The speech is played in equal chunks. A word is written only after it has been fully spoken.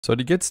So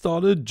to get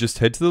started, just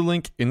head to the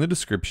link in the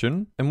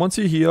description. And once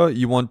you're here,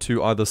 you want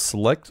to either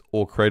select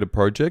or create a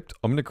project.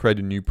 I'm going to create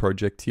a new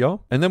project here.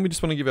 And then we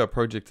just want to give our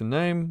project a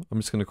name. I'm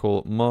just going to call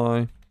it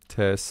My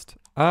Test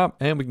App,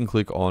 and we can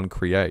click on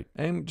create.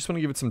 And we just want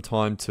to give it some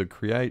time to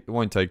create. It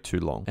won't take too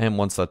long. And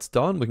once that's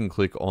done, we can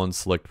click on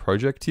select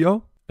project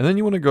here. And then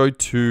you want to go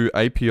to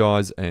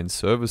APIs and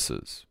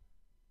services.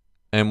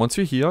 And once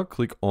you're here,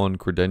 click on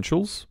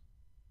credentials.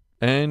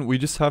 And we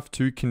just have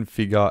to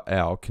configure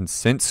our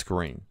consent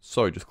screen.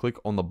 So just click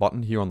on the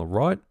button here on the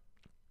right.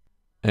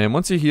 And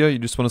once you're here, you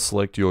just want to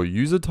select your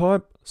user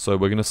type. So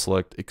we're going to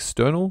select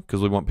external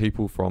because we want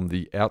people from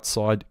the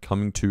outside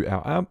coming to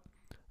our app.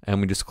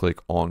 And we just click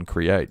on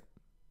create.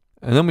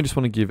 And then we just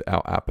want to give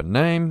our app a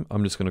name.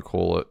 I'm just going to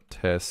call it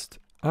test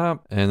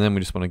app. And then we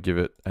just want to give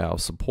it our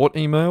support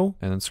email.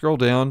 And then scroll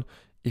down.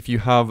 If you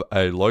have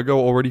a logo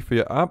already for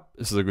your app,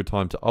 this is a good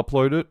time to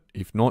upload it.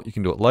 If not, you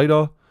can do it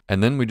later.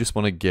 And then we just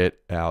want to get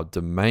our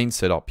domain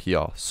set up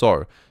here.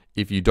 So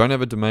if you don't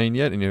have a domain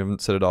yet and you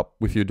haven't set it up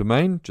with your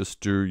domain, just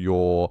do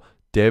your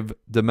dev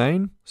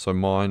domain. So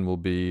mine will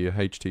be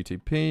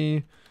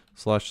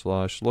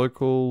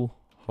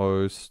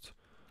http://localhost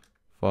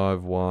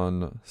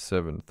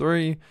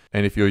 5173.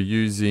 And if you're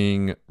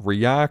using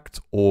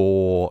React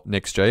or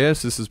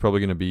Next.js, this is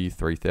probably going to be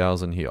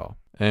 3000 here.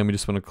 And we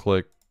just want to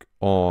click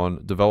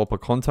on developer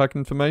contact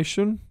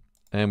information.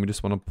 And we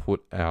just want to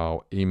put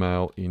our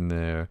email in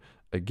there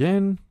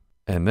again,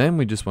 and then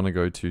we just want to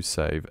go to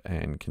save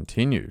and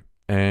continue.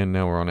 And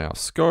now we're on our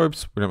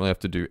scopes. We don't really have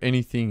to do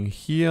anything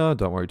here.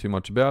 Don't worry too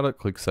much about it.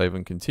 Click save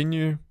and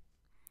continue,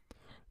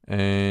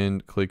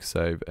 and click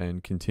save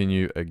and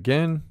continue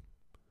again,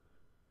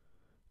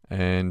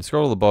 and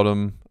scroll to the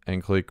bottom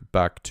and click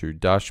back to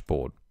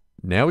dashboard.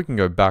 Now we can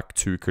go back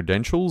to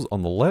credentials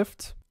on the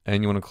left,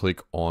 and you want to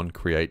click on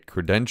create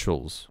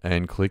credentials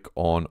and click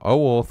on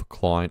OAuth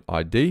client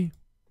ID.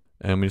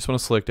 And we just want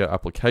to select our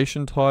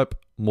application type.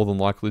 More than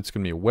likely it's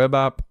going to be a web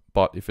app,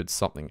 but if it's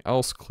something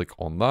else, click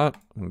on that.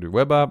 I'm going to do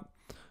web app.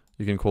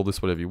 You can call this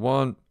whatever you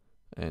want,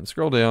 and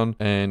scroll down,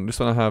 and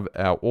just want to have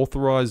our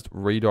authorized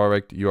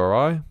redirect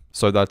URI.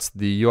 So that's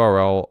the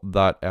URL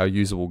that our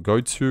user will go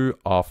to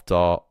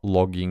after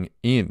logging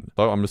in.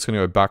 So I'm just going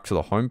to go back to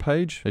the home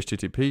page,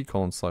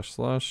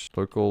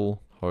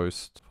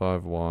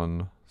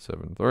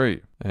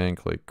 http://localhost5173, and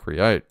click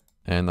create.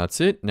 And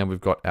that's it. Now we've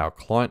got our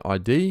client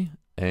ID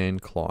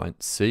and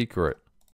client secret.